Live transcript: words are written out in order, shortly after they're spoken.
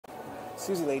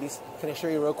Excuse me, ladies. Can I show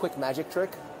you a real quick magic trick?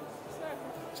 Sure.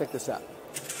 Check this out.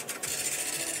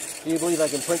 Do you believe I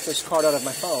can print this card out of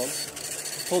my phone,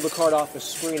 pull the card off the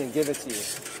screen, and give it to you?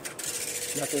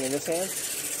 Nothing in this hand,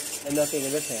 and nothing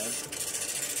in this hand.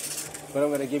 But I'm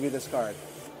going to give you this card.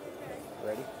 Okay.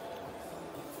 Ready?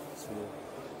 It's for you.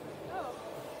 Oh.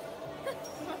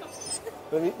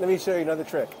 Let me show you another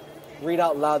trick. Read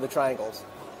out loud the triangles.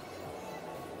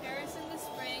 Paris in the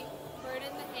spring, bird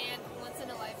in the hand, once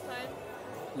in a lifetime.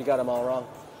 You got them all wrong.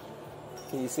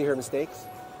 Can you see her mistakes?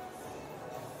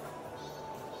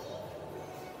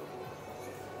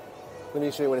 Let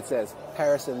me show you what it says.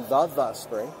 Paris in the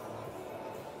spring,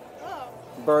 Oh.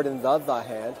 bird in the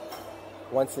hand,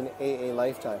 once in a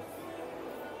lifetime.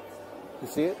 You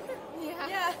see it?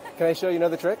 Yeah. Can I show you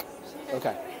another trick? Sure.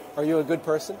 Okay. Are you a good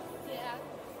person? Yeah.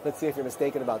 Let's see if you're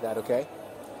mistaken about that, okay?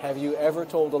 Have you ever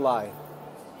told a lie?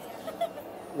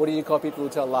 What do you call people who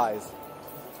tell lies?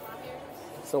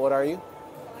 So what are you?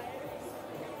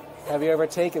 Have you ever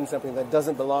taken something that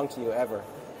doesn't belong to you, ever?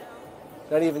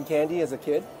 Not even candy as a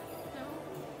kid? No.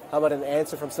 How about an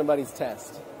answer from somebody's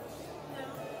test? No.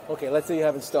 Okay, let's say you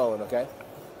haven't stolen, okay?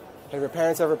 Have your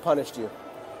parents ever punished you?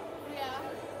 Yeah.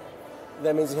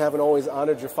 That means you haven't always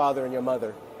honored your father and your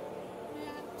mother.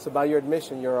 Yeah. So by your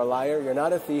admission, you're a liar, you're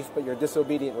not a thief, but you're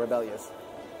disobedient and rebellious.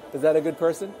 Is that a good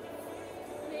person?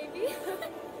 Maybe.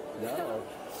 No.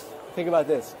 Think about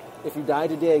this. If you died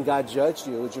today and God judged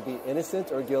you, would you be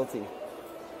innocent or guilty?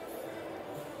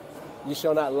 You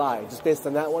shall not lie. Just based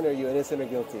on that one, are you innocent or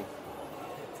guilty?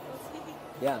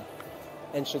 Yeah.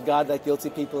 And should God let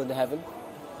guilty people into heaven?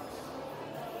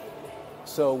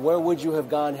 So where would you have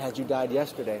gone had you died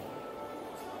yesterday?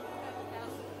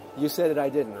 You said it, I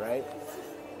didn't, right?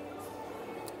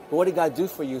 But what did God do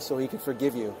for you so he could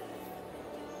forgive you?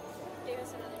 Gave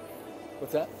us another day.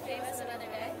 What's that? Gave us another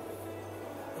day.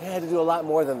 He had to do a lot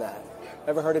more than that.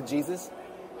 Ever heard of Jesus?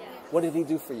 Yeah. What did he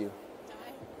do for you? Die.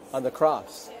 On the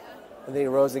cross. Yeah. And then he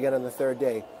rose again on the third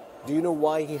day. Do you know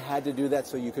why he had to do that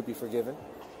so you could be forgiven?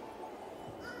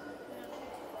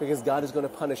 Because God is going to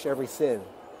punish every sin.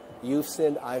 You've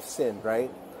sinned, I've sinned,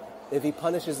 right? If he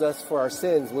punishes us for our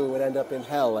sins, we would end up in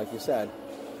hell, like you said.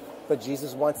 But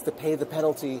Jesus wants to pay the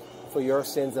penalty for your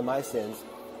sins and my sins.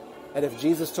 And if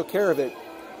Jesus took care of it,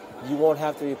 you won't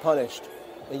have to be punished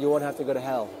and you won't have to go to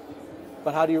hell.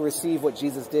 But how do you receive what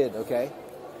Jesus did, okay?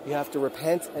 You have to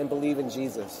repent and believe in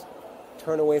Jesus.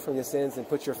 Turn away from your sins and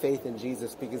put your faith in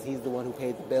Jesus because he's the one who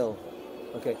paid the bill.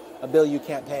 Okay, a bill you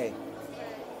can't pay.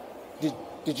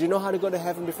 Did you know how to go to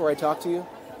heaven before I talked to you?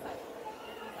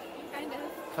 Kind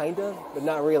of. Kind of, but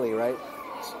not really, right?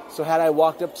 So had I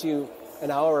walked up to you an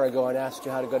hour ago and asked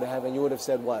you how to go to heaven, you would have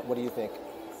said what? What do you think?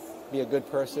 Be a good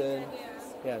person? Yeah.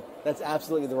 Yeah, that's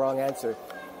absolutely the wrong answer.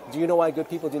 Do you know why good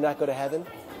people do not go to heaven?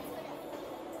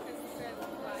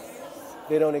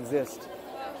 They don't exist.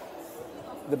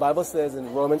 The Bible says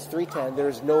in Romans 3:10, there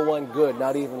is no one good,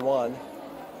 not even one.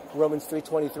 Romans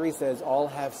 3:23 says, all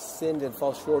have sinned and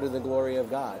fall short of the glory of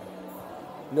God.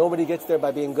 Nobody gets there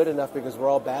by being good enough because we're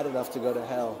all bad enough to go to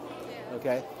hell.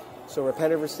 Okay? So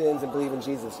repent of your sins and believe in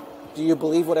Jesus. Do you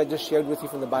believe what I just shared with you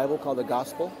from the Bible called the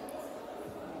gospel?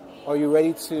 Are you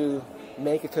ready to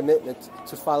make a commitment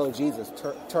to follow Jesus?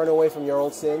 Turn away from your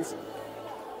old sins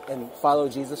and follow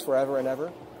Jesus forever and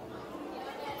ever?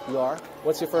 You are?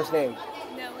 What's your first name?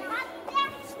 Noe.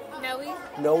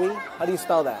 Noe? How do you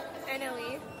spell that?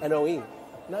 Noe. N-O-E.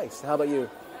 Nice. How about you?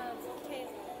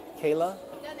 Kayla?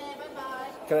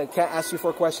 Can I ask you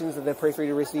 4 questions and then pray for you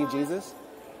to receive Jesus?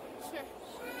 Sure.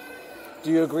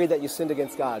 Do you agree that you sinned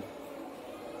against God?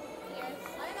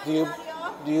 Yes.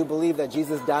 Do you believe that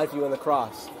Jesus died for you on the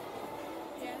cross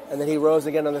Yes. and that he rose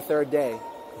again on the third day?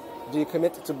 Do you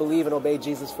commit to believe and obey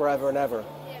Jesus forever and ever?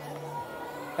 Yes.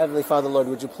 Heavenly Father, Lord,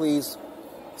 would you please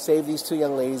save these 2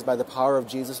 young ladies by the power of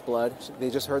Jesus' blood? They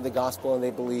just heard the gospel and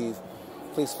they believe.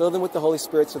 Please fill them with the Holy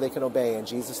Spirit so they can obey. In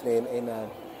Jesus' name, amen.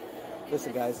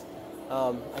 Listen, guys,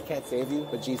 I can't save you,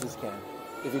 but Jesus can.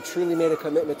 If you truly made a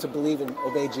commitment to believe and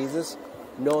obey Jesus,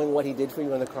 knowing what he did for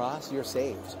you on the cross, you're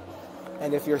saved.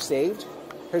 And if you're saved,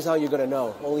 here's how you're going to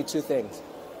know. Only 2 things.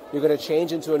 You're going to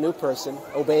change into a new person,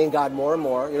 obeying God more and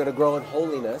more. You're going to grow in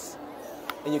holiness.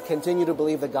 And you continue to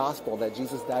believe the gospel that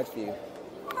Jesus died for you.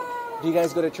 Do you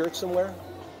guys go to church somewhere?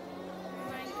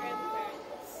 My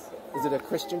grandparents. Is it a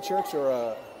Christian church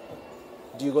or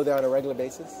do you go there on a regular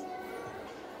basis?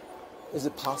 Is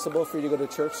it possible for you to go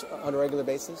to church on a regular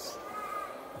basis?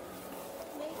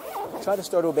 Try to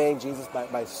start obeying Jesus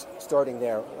by starting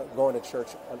there, going to church,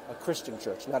 a Christian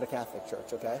church, not a Catholic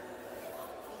church, okay?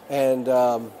 And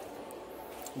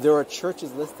there are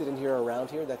churches listed in here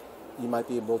around here that you might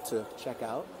be able to check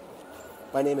out.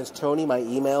 My name is Tony. My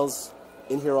email's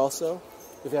in here also.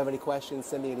 If you have any questions,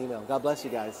 send me an email. God bless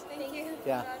you guys. Thank you.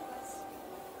 Yeah.